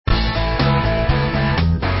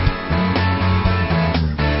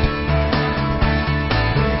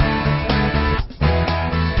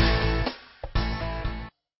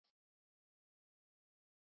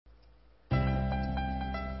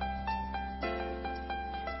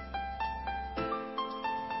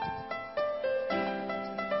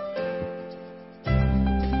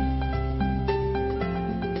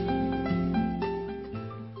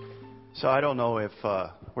So I don't know if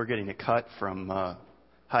we're getting a cut from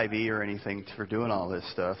Hy-Vee or anything for doing all this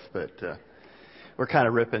stuff, but we're kind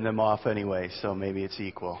of ripping them off anyway, so maybe it's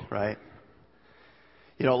equal, right?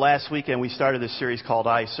 You know, last weekend we started this series called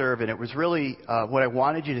I Serve, and it was really, what I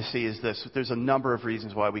wanted you to see is this. There's a number of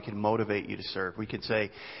reasons why we can motivate you to serve. We could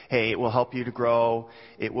say, hey, it will help you to grow.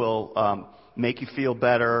 It will make you feel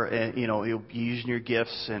better, and, you know, you'll be using your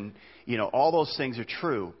gifts, and, you know, all those things are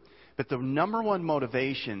true. But the number one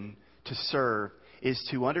motivation to serve is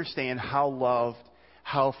to understand how loved,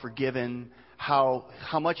 how forgiven, how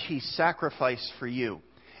much He sacrificed for you.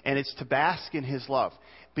 And it's to bask in His love.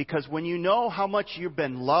 Because when you know how much you've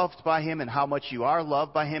been loved by Him and how much you are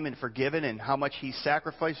loved by Him and forgiven and how much He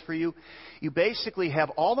sacrificed for you, you basically have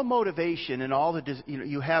all the motivation and all the,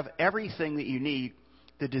 you have everything that you need,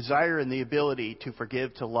 the desire and the ability to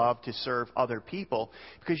forgive, to love, to serve other people,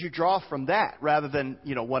 because you draw from that rather than,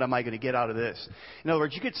 what am I going to get out of this? In other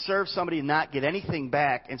words, you could serve somebody and not get anything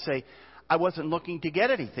back and say, I wasn't looking to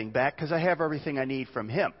get anything back because I have everything I need from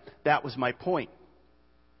Him. That was my point.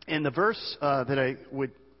 And the verse that I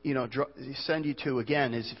would send you to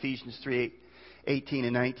again is Ephesians 3:18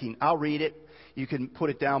 and 19. I'll read it. You can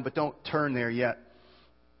put it down, but don't turn there yet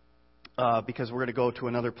because we're going to go to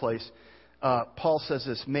another place. Paul says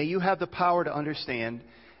this, may you have the power to understand,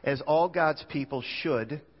 as all God's people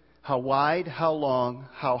should, how wide, how long,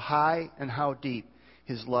 how high, and how deep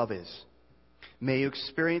His love is. May you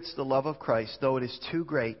experience the love of Christ, though it is too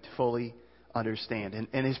great to fully understand.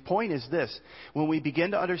 And his point is this, when we begin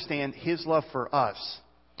to understand His love for us,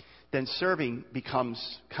 then serving becomes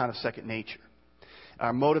kind of second nature.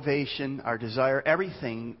 Our motivation, our desire,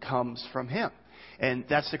 everything comes from Him. And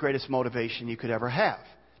that's the greatest motivation you could ever have,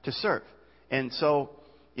 to serve. And so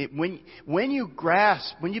when you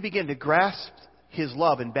begin to grasp His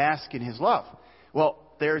love and bask in His love, well,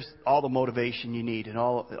 there's all the motivation you need and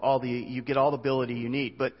you get all the ability you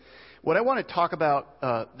need. But what I want to talk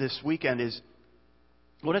about this weekend is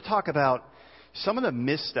I want to talk about some of the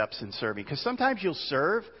missteps in serving. Because sometimes you'll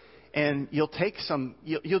serve and you'll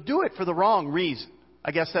do it for the wrong reason.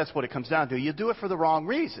 I guess that's what it comes down to. You'll do it for the wrong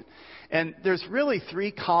reason. And there's really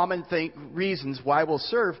three common reasons why we'll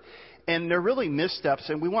serve. And they're really missteps,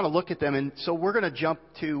 and we want to look at them. And so we're going to jump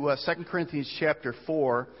to 2 Corinthians chapter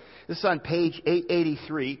 4. This is on page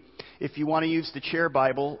 883. If you want to use the chair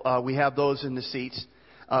Bible, we have those in the seats.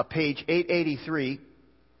 Page 883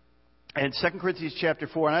 and 2 Corinthians chapter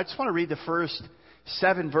 4. And I just want to read the first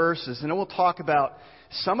 7 verses, and then we'll talk about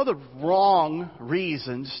some of the wrong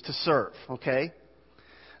reasons to serve, okay?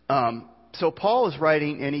 So Paul is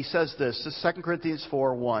writing, and he says this is 2 Corinthians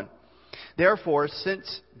 4:1. Therefore,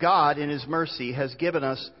 since God in His mercy has given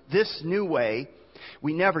us this new way,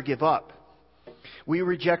 we never give up. We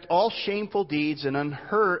reject all shameful deeds and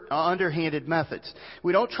underhanded methods.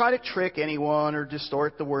 We don't try to trick anyone or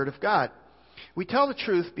distort the Word of God. We tell the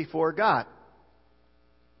truth before God.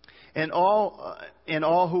 And all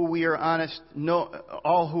who are honest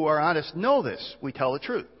know this. We tell the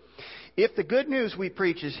truth. If the good news we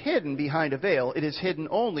preach is hidden behind a veil, it is hidden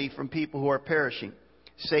only from people who are perishing.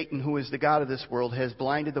 Satan, who is the god of this world, has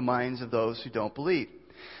blinded the minds of those who don't believe.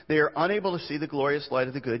 They are unable to see the glorious light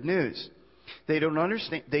of the good news. They don't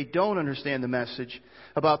understand the message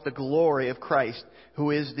about the glory of Christ,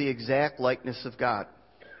 who is the exact likeness of God.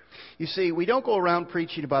 You see, we don't go around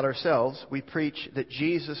preaching about ourselves. We preach that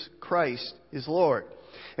Jesus Christ is Lord.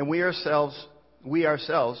 And we ourselves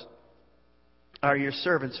are your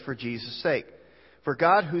servants for Jesus' sake. For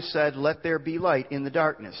God, who said, let there be light in the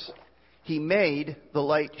darkness, He made the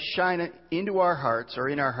light shine into our hearts, or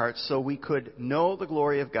in our hearts, so we could know the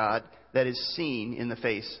glory of God that is seen in the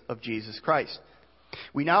face of Jesus Christ.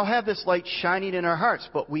 We now have this light shining in our hearts,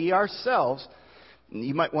 but we ourselves,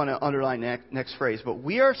 you might want to underline that next phrase, but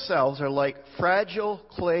we ourselves are like fragile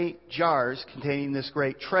clay jars containing this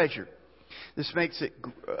great treasure. This makes it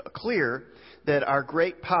clear that our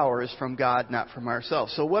great power is from God, not from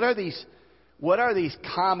ourselves. So what are these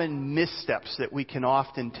common missteps that we can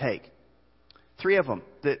often take? 3 of them.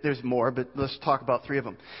 There's more, but let's talk about 3 of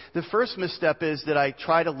them. The first misstep is that I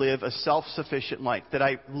try to live a self-sufficient life, that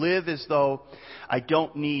I live as though I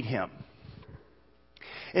don't need Him.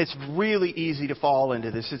 It's really easy to fall into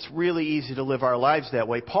this. It's really easy to live our lives that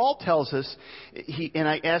way. Paul tells us, and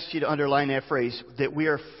I asked you to underline that phrase, that we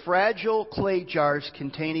are fragile clay jars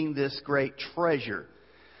containing this great treasure.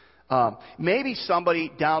 Maybe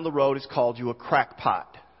somebody down the road has called you a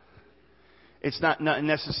crackpot. It's not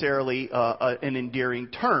necessarily an endearing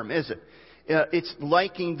term, is it? It's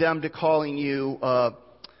liking them to calling you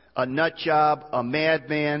a nut job, a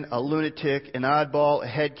madman, a lunatic, an oddball, a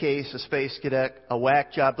head case, a space cadet, a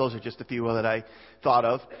whack job. Those are just a few that I thought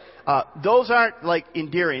of. Those aren't like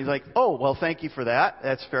endearing. It's like, oh, well, thank you for that.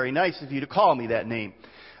 That's very nice of you to call me that name.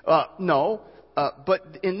 No.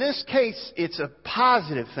 But in this case, it's a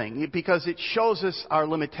positive thing because it shows us our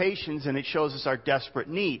limitations and it shows us our desperate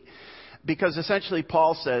need. Because essentially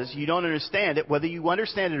Paul says, you don't understand it. Whether you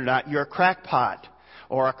understand it or not, you're a crackpot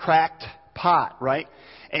or a cracked pot, right?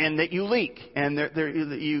 And that you leak. And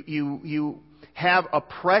you have a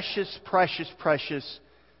precious,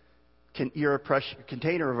 you're a precious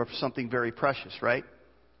container of something very precious, right?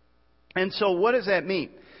 And so what does that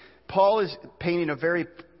mean? Paul is painting a very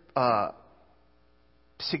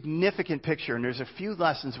significant picture, and there's a few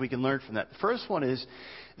lessons we can learn from that. The first one is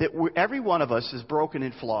that every one of us is broken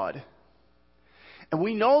and flawed. And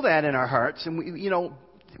we know that in our hearts, and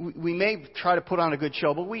we may try to put on a good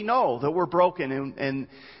show, but we know that we're broken and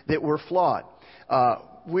that we're flawed.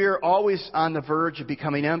 We're always on the verge of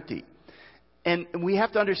becoming empty. And we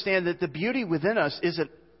have to understand that the beauty within us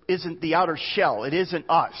isn't the outer shell. It isn't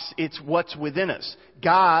us. It's what's within us.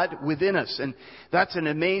 God within us. And that's an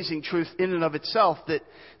amazing truth in and of itself, that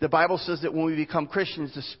the Bible says that when we become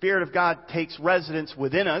Christians, the Spirit of God takes residence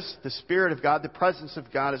within us. The Spirit of God, the presence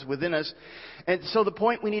of God is within us. And so the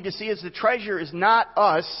point we need to see is the treasure is not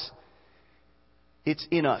us. It's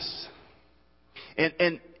in us.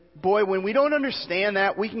 And boy, when we don't understand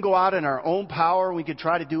that, we can go out in our own power. We could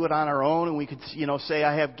try to do it on our own. And we could, say,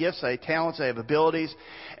 I have gifts, I have talents, I have abilities.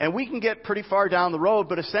 And we can get pretty far down the road.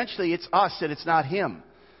 But essentially, it's us and it's not Him.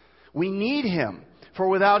 We need Him. For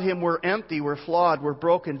without Him, we're empty, we're flawed, we're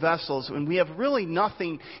broken vessels. And we have really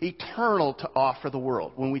nothing eternal to offer the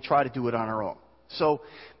world when we try to do it on our own. So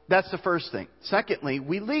that's the first thing. Secondly,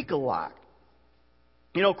 we leak a lot.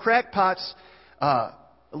 Crackpots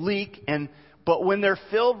leak, but when they're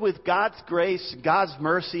filled with God's grace, God's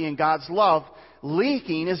mercy, and God's love,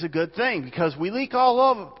 leaking is a good thing because we leak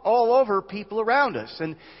all over people around us.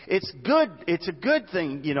 And it's good. It's a good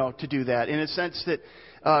thing, to do that in a sense that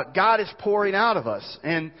God is pouring out of us.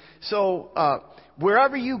 And so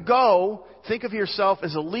wherever you go, think of yourself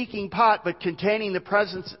as a leaking pot, but containing the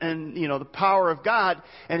presence and, the power of God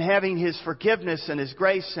and having His forgiveness and His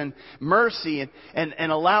grace and mercy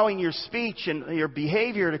and allowing your speech and your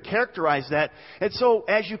behavior to characterize that. And so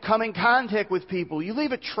as you come in contact with people, you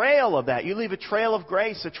leave a trail of that. You leave a trail of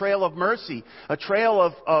grace, a trail of mercy, a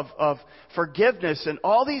trail of forgiveness, and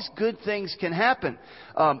all these good things can happen.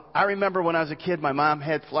 I remember when I was a kid, my mom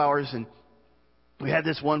had flowers, and we had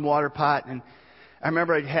this one water pot, and I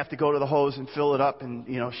remember I'd have to go to the hose and fill it up, and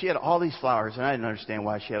she had all these flowers, and I didn't understand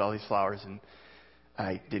why she had all these flowers, and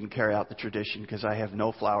I didn't carry out the tradition because I have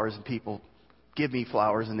no flowers, and people give me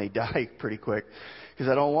flowers and they die pretty quick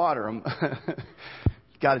because I don't water them.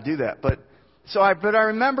 Got to do that, but I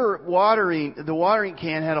remember watering. The watering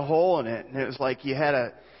can had a hole in it, and it was like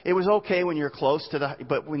it was okay when you're close to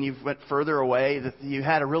but when you went further away, you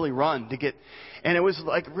had to really run to get. And it was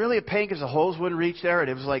like really a pain because the hose wouldn't reach there, and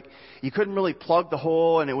it was like you couldn't really plug the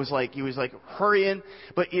hole, and it was like you was like hurrying,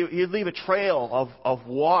 but you'd leave a trail of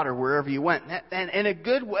water wherever you went. And in a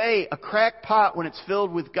good way, a cracked pot, when it's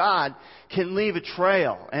filled with God, can leave a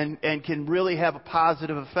trail and can really have a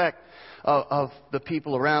positive effect of the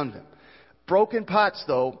people around them. Broken pots,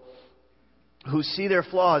 though, who see their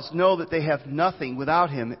flaws, know that they have nothing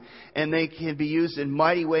without Him, and they can be used in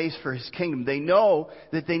mighty ways for His kingdom. They know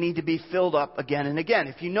that they need to be filled up again and again.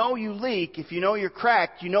 If you know you leak, if you know you're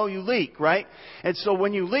cracked, you know you leak, right? And so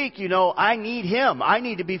when you leak, I need Him. I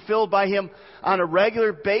need to be filled by Him on a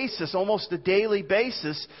regular basis, almost a daily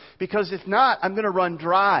basis, because if not, I'm going to run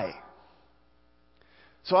dry.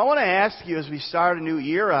 So I want to ask you as we start a new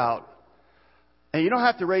year out, and you don't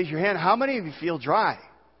have to raise your hand, how many of you feel dry?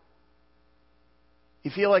 You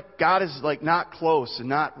feel like God is like not close and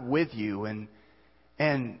not with you,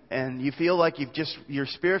 and you feel like your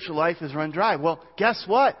spiritual life has run dry. Well, guess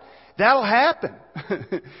what? That'll happen.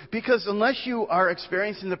 Because unless you are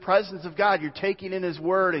experiencing the presence of God, you're taking in His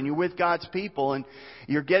Word and you're with God's people and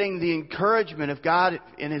you're getting the encouragement of God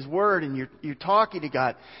in His Word and you're talking to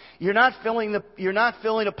God, you're not filling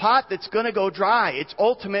a pot that's going to go dry. It's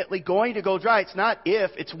ultimately going to go dry. It's not if,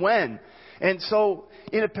 it's when. And so,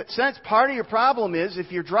 in a sense, part of your problem is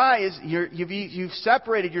if you're dry, is you've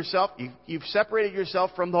separated yourself. You've separated yourself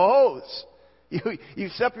from the hose.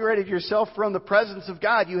 You've separated yourself from the presence of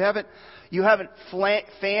God. You haven't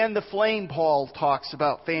fanned the flame. Paul talks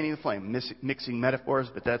about fanning the flame, mixing metaphors,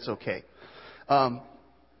 but that's okay.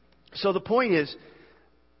 So the point is,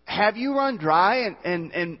 have you run dry?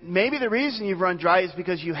 And maybe the reason you've run dry is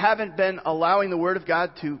because you haven't been allowing the Word of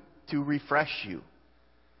God to refresh you.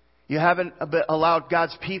 You haven't allowed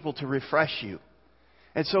God's people to refresh you.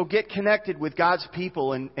 And so get connected with God's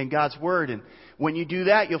people and God's Word. And when you do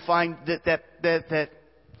that, you'll find that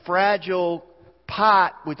fragile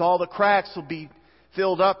pot with all the cracks will be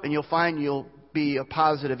filled up, and you'll find you'll be a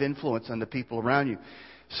positive influence on the people around you.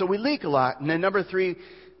 So we leak a lot. And then number 3,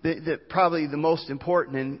 probably the most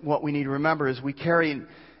important and what we need to remember is we carry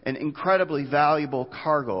an incredibly valuable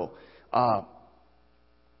cargo.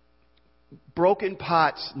 Broken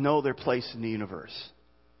pots know their place in the universe.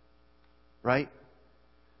 Right?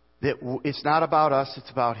 That it's not about us,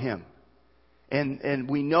 it's about Him. And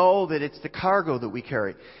we know that it's the cargo that we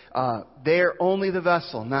carry. They're only the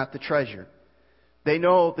vessel, not the treasure. They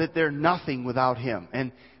know that they're nothing without Him.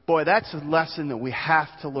 And boy, that's a lesson that we have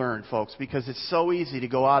to learn, folks, because it's so easy to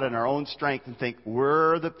go out in our own strength and think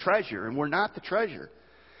we're the treasure, and we're not the treasure.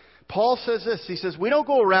 Paul says this, he says, we don't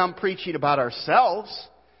go around preaching about ourselves.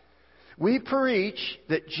 We preach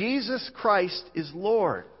that Jesus Christ is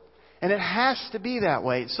Lord. And it has to be that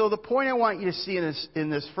way. So the point I want you to see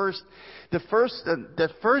the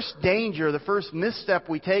first danger, the first misstep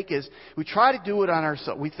we take is we try to do it on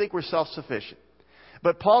ourselves. We think we're self-sufficient.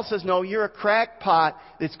 But Paul says, no, you're a cracked pot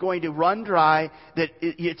that's going to run dry. That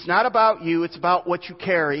it's not about you, it's about what you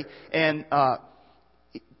carry. And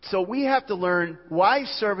so we have to learn. Wise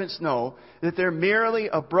servants know that they're merely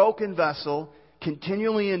a broken vessel,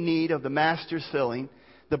 continually in need of the master's filling.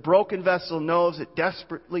 The broken vessel knows it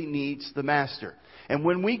desperately needs the master. And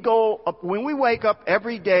when we wake up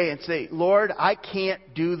every day and say, Lord, I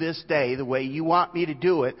can't do this day the way you want me to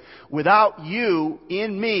do it without you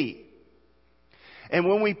in me. And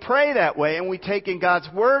when we pray that way and we take in God's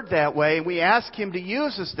Word that way and we ask Him to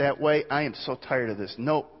use us that way, I am so tired of this.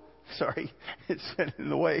 Nope, sorry, it's been in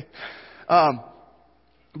the way.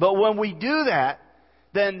 But when we do that,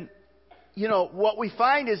 then, what we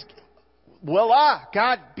find is, voila,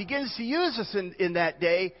 God begins to use us in that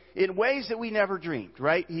day in ways that we never dreamed,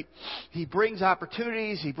 right? He brings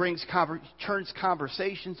opportunities, He turns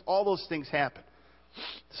conversations, all those things happen.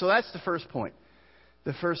 So that's the first point,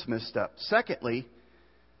 the first misstep. Secondly,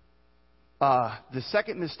 the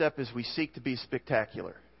second misstep is we seek to be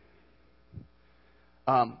spectacular.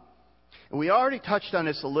 And we already touched on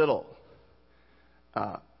this a little.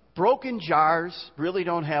 Broken jars really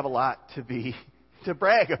don't have a lot to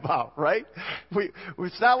brag about, right?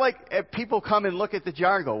 It's not like people come and look at the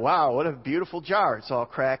jar and go, wow, what a beautiful jar. It's all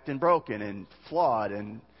cracked and broken and flawed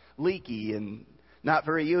and leaky and not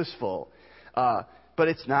very useful. But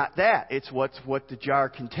it's not that. It's what the jar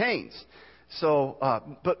contains. So,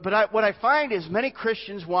 what I find is many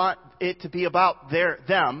Christians want it to be about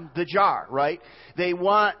them, the jar, right? They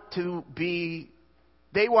want to be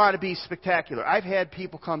spectacular. I've had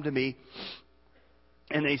people come to me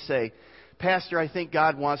and they say, Pastor, I think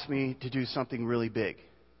God wants me to do something really big.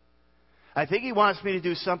 I think He wants me to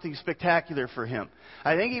do something spectacular for Him.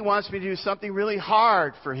 I think He wants me to do something really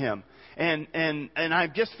hard for Him. And I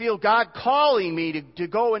just feel God calling me to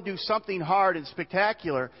go and do something hard and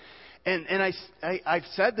spectacular. And I've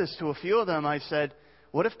said this to a few of them. I said,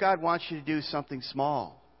 what if God wants you to do something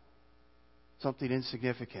small? Something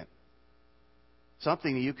insignificant?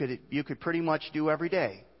 Something that you could pretty much do every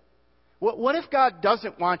day? What if God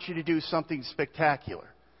doesn't want you to do something spectacular?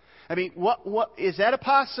 I mean, what is that a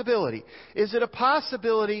possibility? Is it a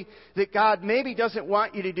possibility that God maybe doesn't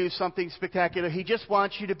want you to do something spectacular? He just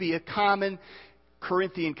wants you to be a common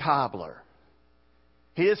Corinthian cobbler.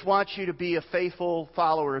 He just wants you to be a faithful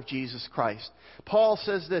follower of Jesus Christ. Paul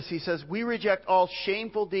says this. He says, we reject all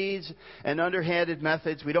shameful deeds and underhanded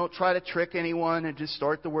methods. We don't try to trick anyone and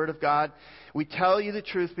distort the Word of God. We tell you the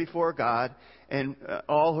truth before God, and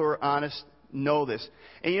all who are honest know this.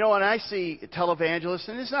 And when I see televangelists,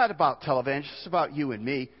 and it's not about televangelists, it's about you and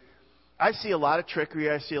me. I see a lot of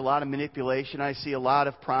trickery. I see a lot of manipulation. I see a lot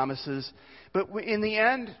of promises. But in the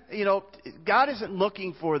end, God isn't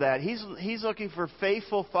looking for that. He's looking for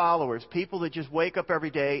faithful followers, people that just wake up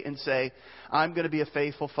every day and say, I'm going to be a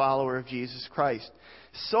faithful follower of Jesus Christ.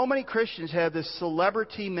 So many Christians have this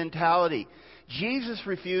celebrity mentality. Jesus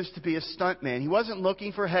refused to be a stuntman. He wasn't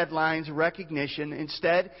looking for headlines or recognition.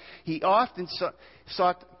 Instead, he often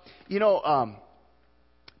sought,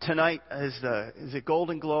 tonight is it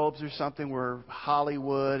Golden Globes or something where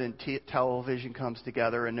Hollywood and television comes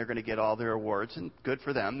together and they're going to get all their awards, and good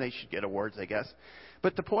for them. They should get awards, I guess.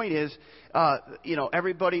 But the point is,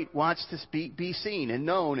 everybody wants to be seen and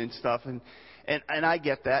known and stuff, and I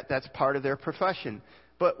get that. That's part of their profession.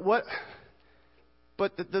 But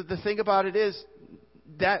the thing about it is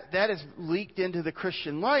that has leaked into the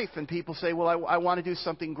Christian life, and people say, well, I want to do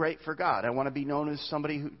something great for God. I want to be known as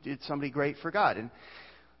somebody who did something great for God. And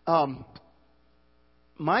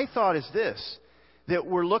my thought is this, that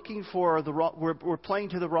we're looking for the wrong, we're playing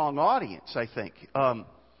to the wrong audience, I think.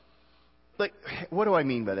 Like, what do I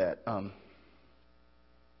mean by that?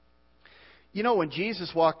 When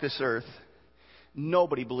Jesus walked this earth,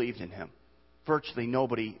 nobody believed in him. Virtually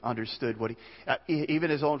nobody understood what even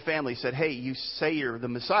his own family said, hey, you say you're the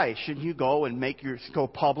Messiah. Shouldn't you go and go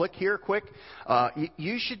public here quick?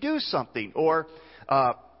 You should do something. Or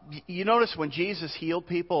you notice when Jesus healed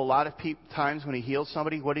people, a lot of times when he healed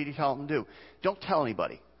somebody, what did he tell them to do? Don't tell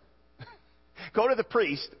anybody. Go to the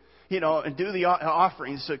priest, and do the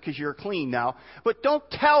offerings because you're clean now. But don't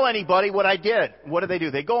tell anybody what I did. What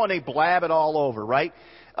do? They go and they blab it all over, right?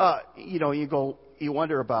 You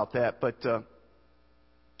wonder about that. But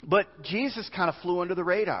Jesus kind of flew under the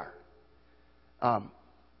radar. The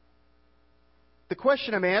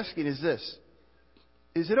question I'm asking is this.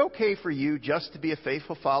 Is it okay for you just to be a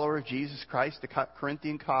faithful follower of Jesus Christ, the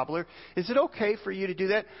Corinthian cobbler? Is it okay for you to do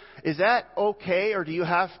that? Is that okay, or do you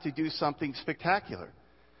have to do something spectacular?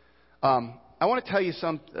 I want to tell you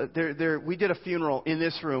we did a funeral in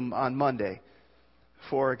this room on Monday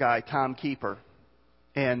for a guy, Tom Keeper.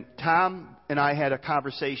 And Tom and I had a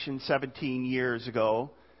conversation 17 years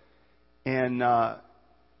ago. And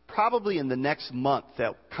probably in the next month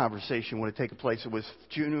that conversation would have taken place. It was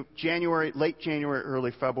late January,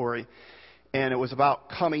 early February. And it was about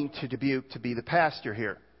coming to Dubuque to be the pastor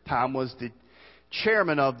here. Tom was the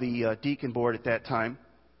chairman of the deacon board at that time.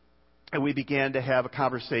 And we began to have a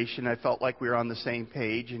conversation. I felt like we were on the same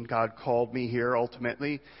page. And God called me here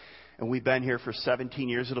ultimately. And we've been here for 17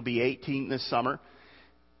 years. It'll be 18 this summer.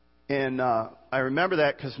 And I remember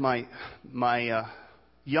that because my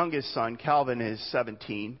youngest son, Calvin, is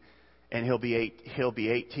 17, and he'll be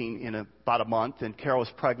 18 in about a month. And Carol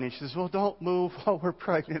was pregnant. She says, "Well, don't move while we're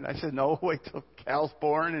pregnant." I said, "No, wait till Cal's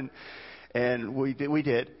born," and we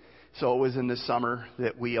did. So it was in the summer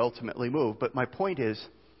that we ultimately moved. But my point is,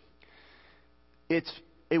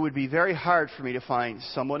 it would be very hard for me to find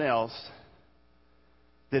someone else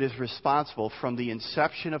that is responsible from the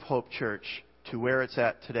inception of Hope Church to where it's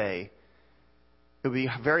at today. It would be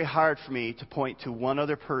very hard for me to point to one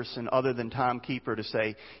other person other than Tom Keeper to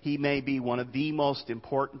say he may be one of the most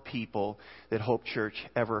important people that Hope Church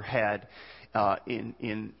ever had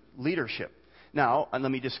in leadership. Now,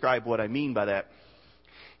 let me describe what I mean by that.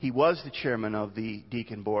 He was the chairman of the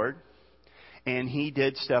deacon board, and he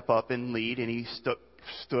did step up and lead, and he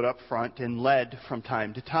stood up front and led from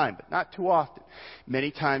time to time, but not too often. Many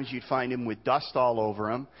times you'd find him with dust all over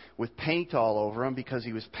him, with paint all over him because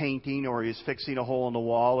he was painting or he was fixing a hole in the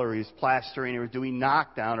wall or he was plastering or doing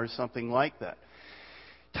knockdown or something like that.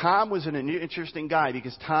 Tom was an interesting guy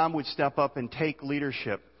because Tom would step up and take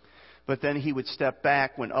leadership, but then he would step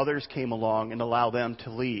back when others came along and allow them to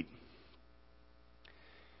lead.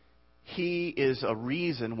 He is a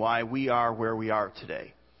reason why we are where we are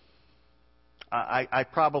today.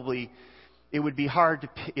 It would be hard to,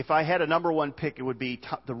 if I had a number one pick, it would be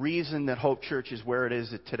the reason that Hope Church is where it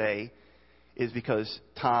is today is because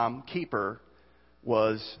Tom Keeper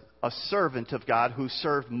was a servant of God who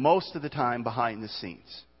served most of the time behind the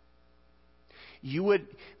scenes.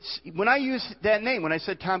 When I use that name, when I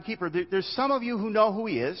said Tom Keeper, there's some of you who know who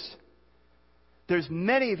he is. There's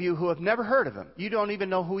many of you who have never heard of him. You don't even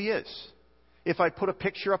know who he is. If I put a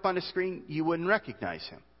picture up on the screen, you wouldn't recognize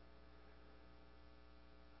him.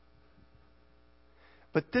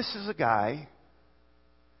 But this is a guy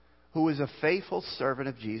who was a faithful servant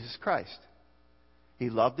of Jesus Christ. He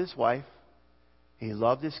loved his wife. He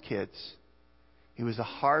loved his kids. He was a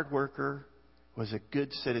hard worker, was a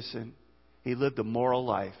good citizen. He lived a moral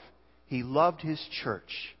life. He loved his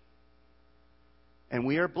church. And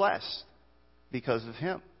we are blessed because of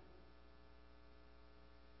him.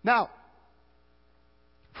 Now,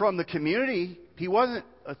 from the community, he wasn't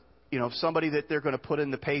somebody that they're going to put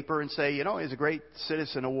in the paper and say, he's a great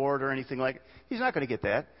citizen award or anything like that. He's not going to get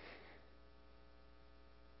that.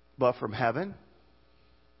 But from heaven,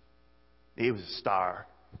 he was a star.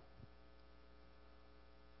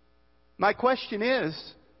 My question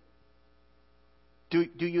is, do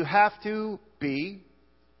you have to be,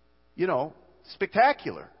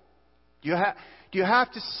 spectacular? Do you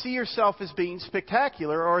have to see yourself as being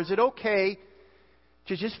spectacular, or is it okay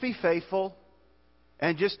to just be faithful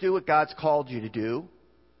and just do what God's called you to do?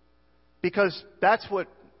 Because that's what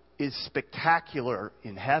is spectacular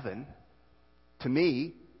in heaven, to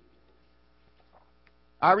me.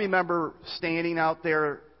 I remember standing out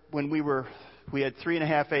there when we had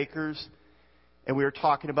 3.5 acres, and we were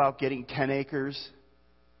talking about getting 10 acres.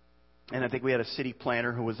 And I think we had a city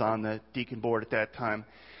planner who was on the deacon board at that time.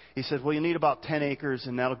 He said, well, you need about 10 acres,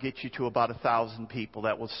 and that'll get you to about 1,000 people.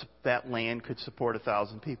 That land could support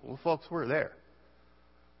 1,000 people. Well, folks, we're there.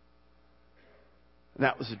 And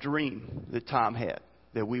that was a dream that Tom had,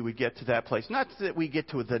 that we would get to that place. Not that we get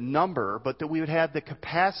to the number, but that we would have the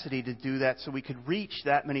capacity to do that so we could reach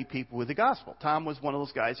that many people with the gospel. Tom was one of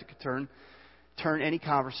those guys that could turn any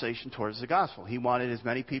conversation towards the gospel. He wanted as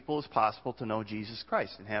many people as possible to know Jesus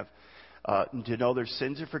Christ and have to know their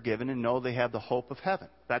sins are forgiven and know they have the hope of heaven.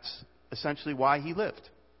 That's essentially why he lived.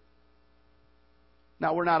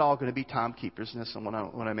 Now, we're not all going to be Tom Keepers, and that's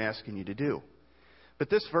what I'm asking you to do. But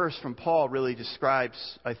this verse from Paul really describes,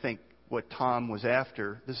 I think, what Tom was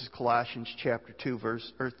after. This is Colossians chapter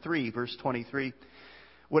 3, verse 23.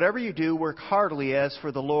 Whatever you do, work heartily as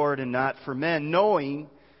for the Lord and not for men, knowing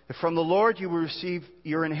that from the Lord you will receive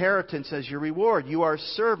your inheritance as your reward. You are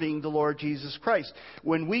serving the Lord Jesus Christ.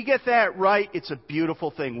 When we get that right, it's a beautiful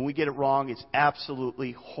thing. When we get it wrong, it's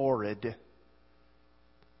absolutely horrid.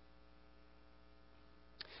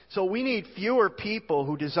 So we need fewer people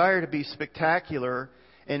who desire to be spectacular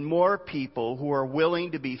and more people who are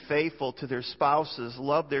willing to be faithful to their spouses,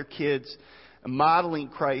 love their kids, modeling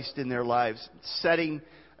Christ in their lives, setting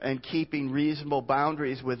and keeping reasonable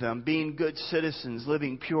boundaries with them, being good citizens,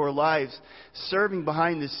 living pure lives, serving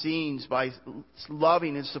behind the scenes by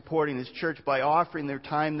loving and supporting His church, by offering their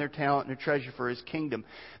time, their talent, and their treasure for His kingdom.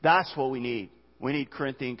 That's what we need. We need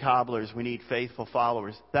Corinthian cobblers. We need faithful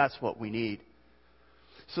followers. That's what we need.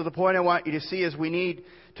 So the point I want you to see is we need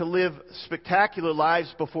to live spectacular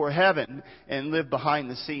lives before heaven and live behind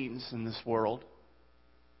the scenes in this world.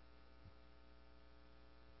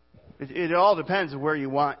 It all depends on where you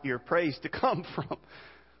want your praise to come from.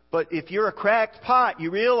 But if you're a cracked pot,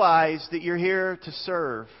 you realize that you're here to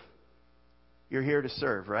serve. You're here to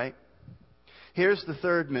serve, right? Here's the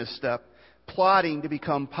third misstep: plotting to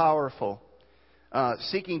become powerful.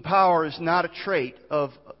 Seeking power is not a trait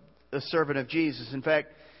of a servant of Jesus. In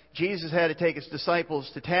fact, Jesus had to take His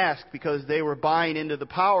disciples to task because they were buying into the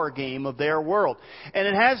power game of their world. And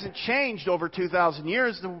it hasn't changed over 2,000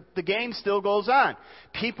 years. The game still goes on.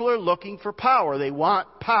 People are looking for power. They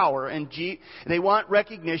want power, and they want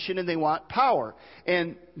recognition, and they want power.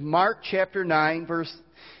 And Mark chapter 9, verse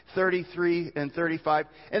 33 and 35.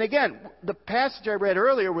 And again, the passage I read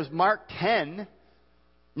earlier was Mark 10.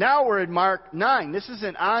 Now we're in Mark 9. This is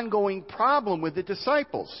an ongoing problem with the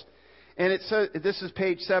disciples. And it says, this is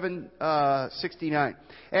page 769.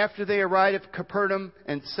 After they arrived at Capernaum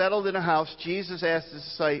and settled in a house, Jesus asked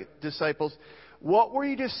His disciples, "What were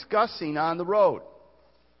you discussing on the road?"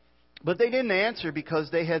 But they didn't answer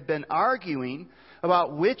because they had been arguing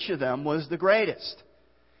about which of them was the greatest.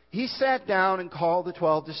 He sat down and called the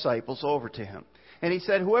 12 disciples over to Him. And He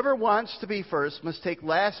said, "Whoever wants to be first must take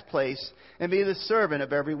last place and be the servant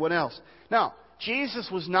of everyone else." Now,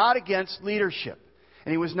 Jesus was not against leadership.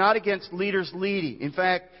 And He was not against leaders leading. In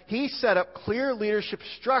fact, He set up clear leadership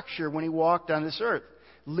structure when He walked on this earth.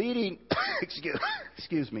 Leading,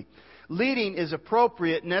 excuse me, leading is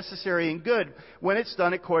appropriate, necessary, and good when it's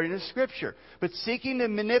done according to Scripture. But seeking to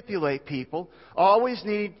manipulate people, always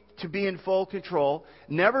need to be in full control,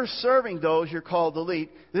 never serving those you're called to lead,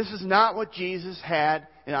 this is not what Jesus had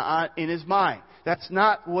in His mind. That's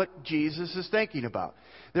not what Jesus is thinking about.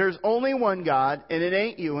 There's only one God, and it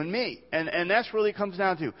ain't you and me. And that's really comes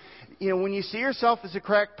down to, when you see yourself as a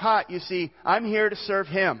cracked pot, you see, I'm here to serve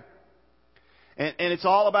Him. And it's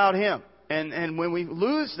all about Him. And when we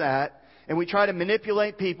lose that, and we try to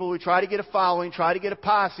manipulate people, we try to get a following, try to get a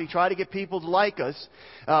posse, try to get people to like us,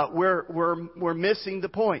 we're missing the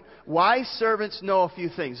point. Wise servants know a few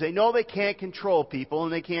things. They know they can't control people,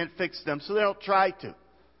 and they can't fix them, so they don't try to.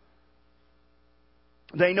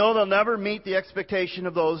 They know they'll never meet the expectation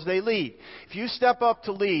of those they lead. If you step up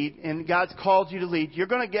to lead, and God's called you to lead, you're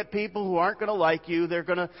going to get people who aren't going to like you. They're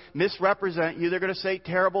going to misrepresent you. They're going to say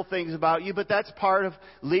terrible things about you, but that's part of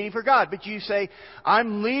leading for God. But you say,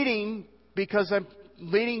 I'm leading because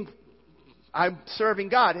I'm serving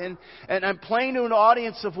God. And I'm playing to an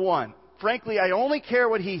audience of one. Frankly, I only care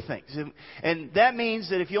what He thinks. And that means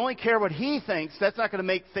that if you only care what He thinks, that's not going to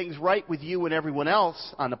make things right with you and everyone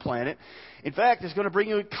else on the planet. In fact, it's going to bring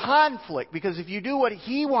you in conflict, because if you do what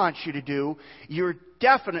He wants you to do, you're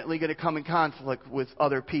definitely going to come in conflict with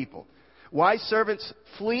other people. Wise servants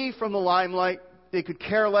flee from the limelight. They could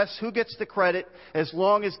care less who gets the credit as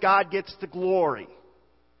long as God gets the glory.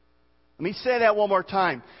 Let me say that one more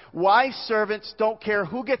time. Wise servants don't care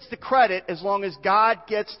who gets the credit as long as God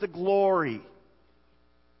gets the glory.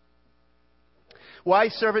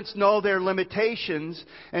 Wise servants know their limitations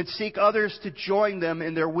and seek others to join them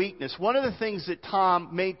in their weakness. One of the things that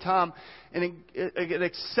made Tom an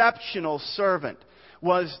exceptional servant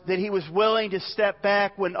was that he was willing to step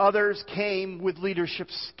back when others came with leadership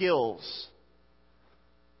skills.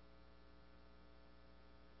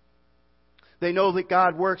 They know that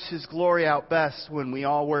God works His glory out best when we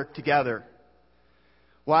all work together.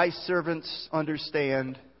 Wise servants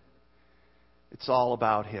understand it's all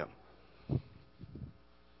about Him.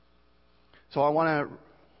 So I want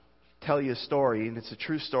to tell you a story, and it's a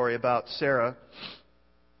true story about Sarah.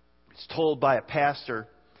 It's told by a pastor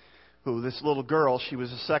who, this little girl, she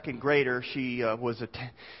was a second grader.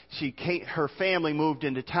 Her family moved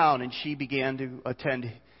into town, and she began to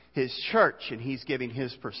attend his church, and he's giving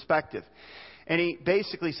his perspective. And he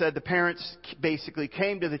basically said the parents basically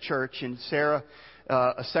came to the church, and Sarah,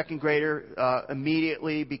 a second grader,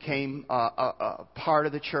 immediately became a part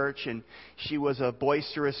of the church, and she was a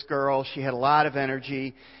boisterous girl. She had a lot of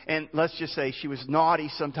energy, and let's just say she was naughty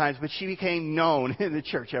sometimes, but she became known in the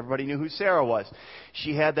church. Everybody knew who Sarah was.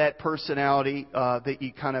 She had that personality that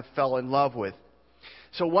you kind of fell in love with.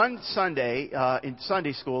 So one Sunday, in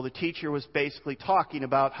Sunday school, the teacher was basically talking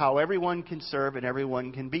about how everyone can serve and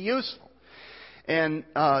everyone can be useful. And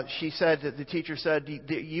the teacher said,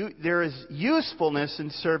 there is usefulness in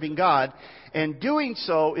serving God, and doing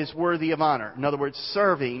so is worthy of honor. In other words,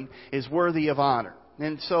 serving is worthy of honor.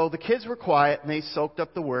 And so the kids were quiet, and they soaked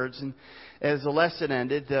up the words. And as the lesson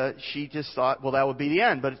ended, she just thought, well, that would be the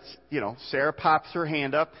end. But Sarah pops her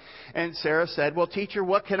hand up, and Sarah said, well, teacher,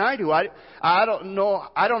 what can I do? I don't know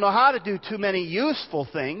how to do too many useful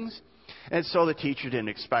things. And so the teacher didn't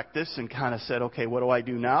expect this and kind of said, okay, what do I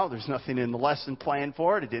do now? There's nothing in the lesson plan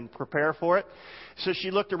for it. It didn't prepare for it. So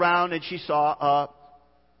she looked around and she saw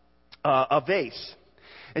a vase.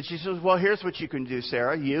 And she says, well, here's what you can do,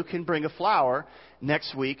 Sarah. You can bring a flower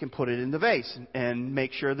next week and put it in the vase and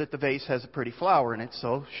make sure that the vase has a pretty flower in it.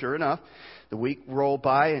 So sure enough, the week rolled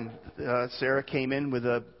by and Sarah came in with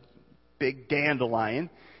a big dandelion.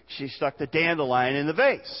 She stuck the dandelion in the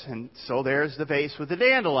vase. And so there's the vase with the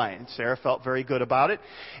dandelion. Sarah felt very good about it.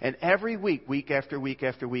 And every week, week after week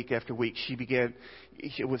after week after week, she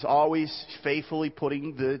was always faithfully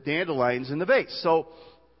putting the dandelions in the vase. So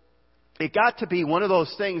it got to be one of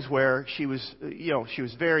those things where she was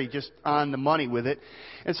very just on the money with it.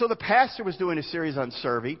 And so the pastor was doing a series on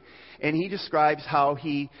serving, and he describes how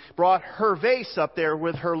he brought her vase up there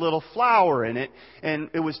with her little flower in it,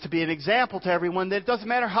 and it was to be an example to everyone that it doesn't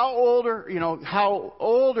matter how old or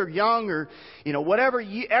young or whatever,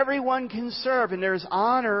 everyone can serve, and there's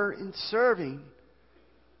honor in serving.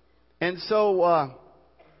 And so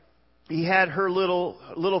he had her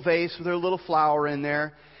little vase with her little flower in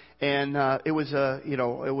there. And it was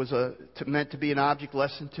meant to be an object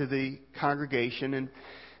lesson to the congregation, and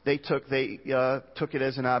they took it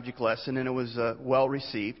as an object lesson, and it was well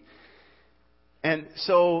received. And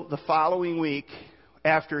so the following week,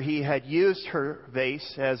 after he had used her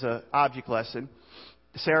vase as an object lesson,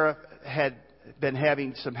 Sarah had been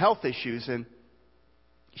having some health issues, and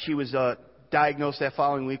she was diagnosed that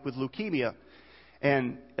following week with leukemia,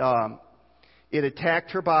 and it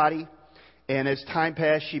attacked her body. And as time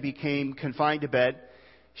passed, she became confined to bed.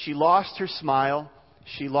 She lost her smile.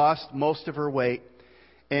 She lost most of her weight.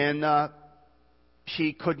 And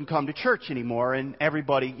she couldn't come to church anymore. And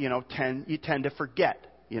everybody, you tend to forget,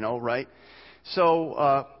 right?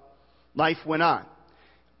 So life went on.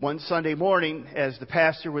 One Sunday morning, as the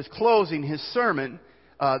pastor was closing his sermon,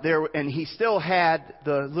 and he still had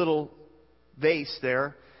the little vase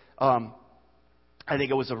there. I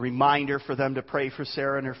think it was a reminder for them to pray for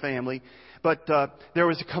Sarah and her family. But there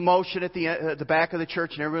was a commotion at the back of the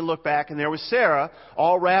church, and everyone looked back, and there was Sarah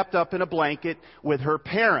all wrapped up in a blanket with her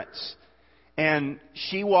parents. And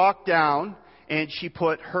she walked down, and she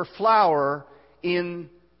put her flower in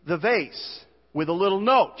the vase with a little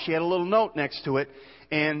note. She had a little note next to it,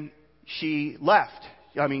 and she left.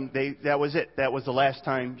 That was it. That was the last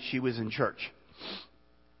time she was in church.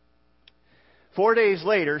 4 days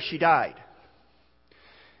later, she died.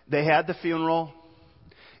 They had the funeral.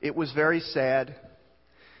 It was very sad.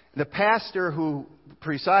 The pastor who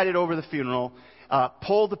presided over the funeral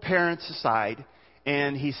pulled the parents aside,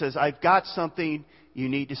 and he says, I've got something, you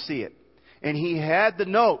need to see it. And he had the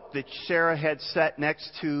note that Sarah had set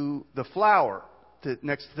next to the flower,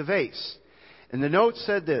 next to the vase. And the note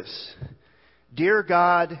said this: Dear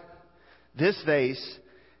God, this vase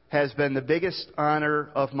has been the biggest honor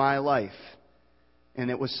of my life. And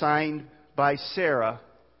it was signed by Sarah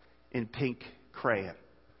in pink crayon.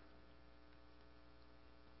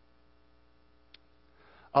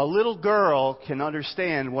 A little girl can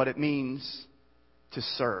understand what it means to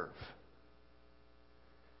serve.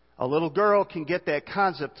 A little girl can get that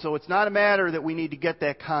concept. So it's not a matter that we need to get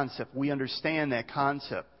that concept. We understand that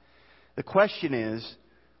concept. The question is,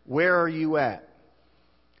 where are you at?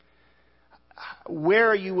 Where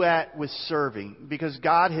are you at with serving? Because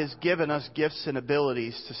God has given us gifts and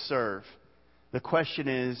abilities to serve. The question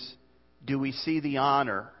is, do we see the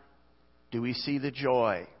honor? Do we see the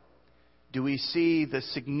joy? Do we see the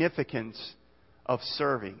significance of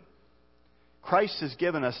serving? Christ has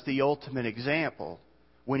given us the ultimate example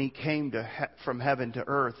when He came from heaven to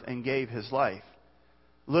earth and gave His life.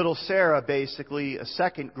 Little Sarah, basically, a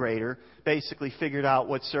second grader, basically figured out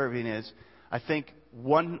what serving is. I think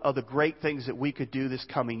one of the great things that we could do this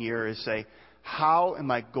coming year is say, how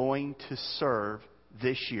am I going to serve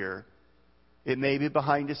this year? It may be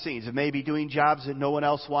behind the scenes. It may be doing jobs that no one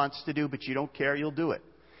else wants to do, but you don't care, you'll do it.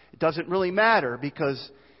 It doesn't really matter,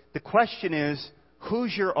 because the question is,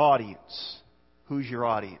 who's your audience? Who's your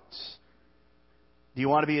audience? Do you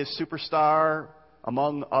want to be a superstar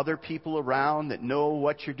among other people around that know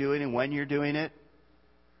what you're doing and when you're doing it?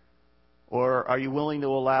 Or are you willing to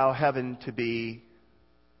allow heaven to be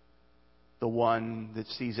the one that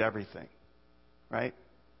sees everything? Right?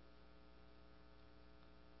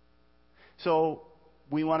 So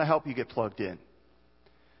we want to help you get plugged in.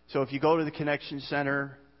 So if you go to the Connection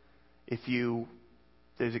Center,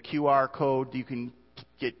 there's a QR code, you can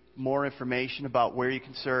get more information about where you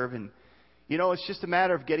can serve. And, it's just a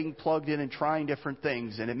matter of getting plugged in and trying different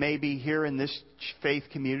things. And it may be here in this faith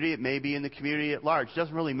community. It may be in the community at large. It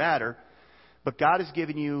doesn't really matter. But God has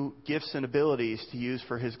given you gifts and abilities to use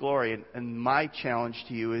for His glory. And my challenge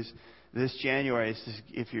to you is this January,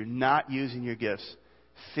 if you're not using your gifts,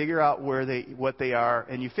 figure out what they are.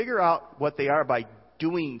 And you figure out what they are by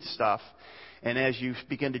doing stuff. And as you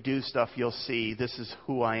begin to do stuff, you'll see, this is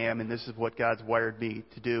who I am and this is what God's wired me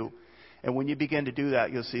to do. And when you begin to do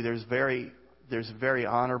that, you'll see there's a very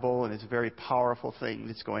honorable and it's a very powerful thing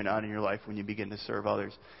that's going on in your life when you begin to serve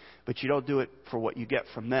others. But you don't do it for what you get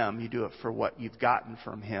from them. You do it for what you've gotten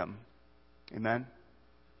from Him. Amen?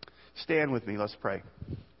 Stand with me. Let's pray.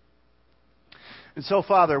 And so,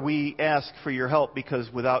 Father, we ask for your help, because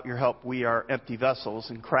without your help we are empty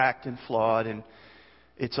vessels and cracked and flawed. And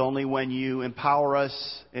it's only when you empower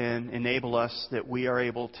us and enable us that we are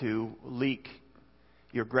able to leak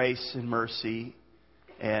your grace and mercy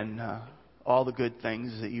and all the good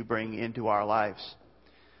things that you bring into our lives.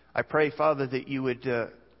 I pray, Father, that you would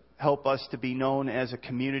help us to be known as a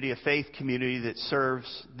community, a faith community that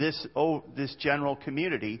serves this general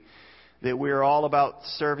community, that we're all about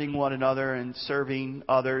serving one another and serving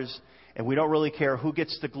others. And we don't really care who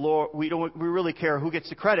gets the glory. We really care who gets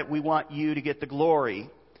the credit. We want you to get the glory.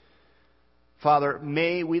 Father,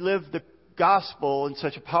 may we live the gospel in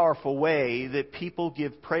such a powerful way that people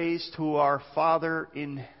give praise to our Father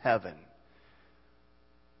in heaven.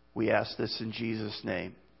 We ask this in Jesus'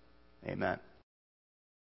 name. Amen.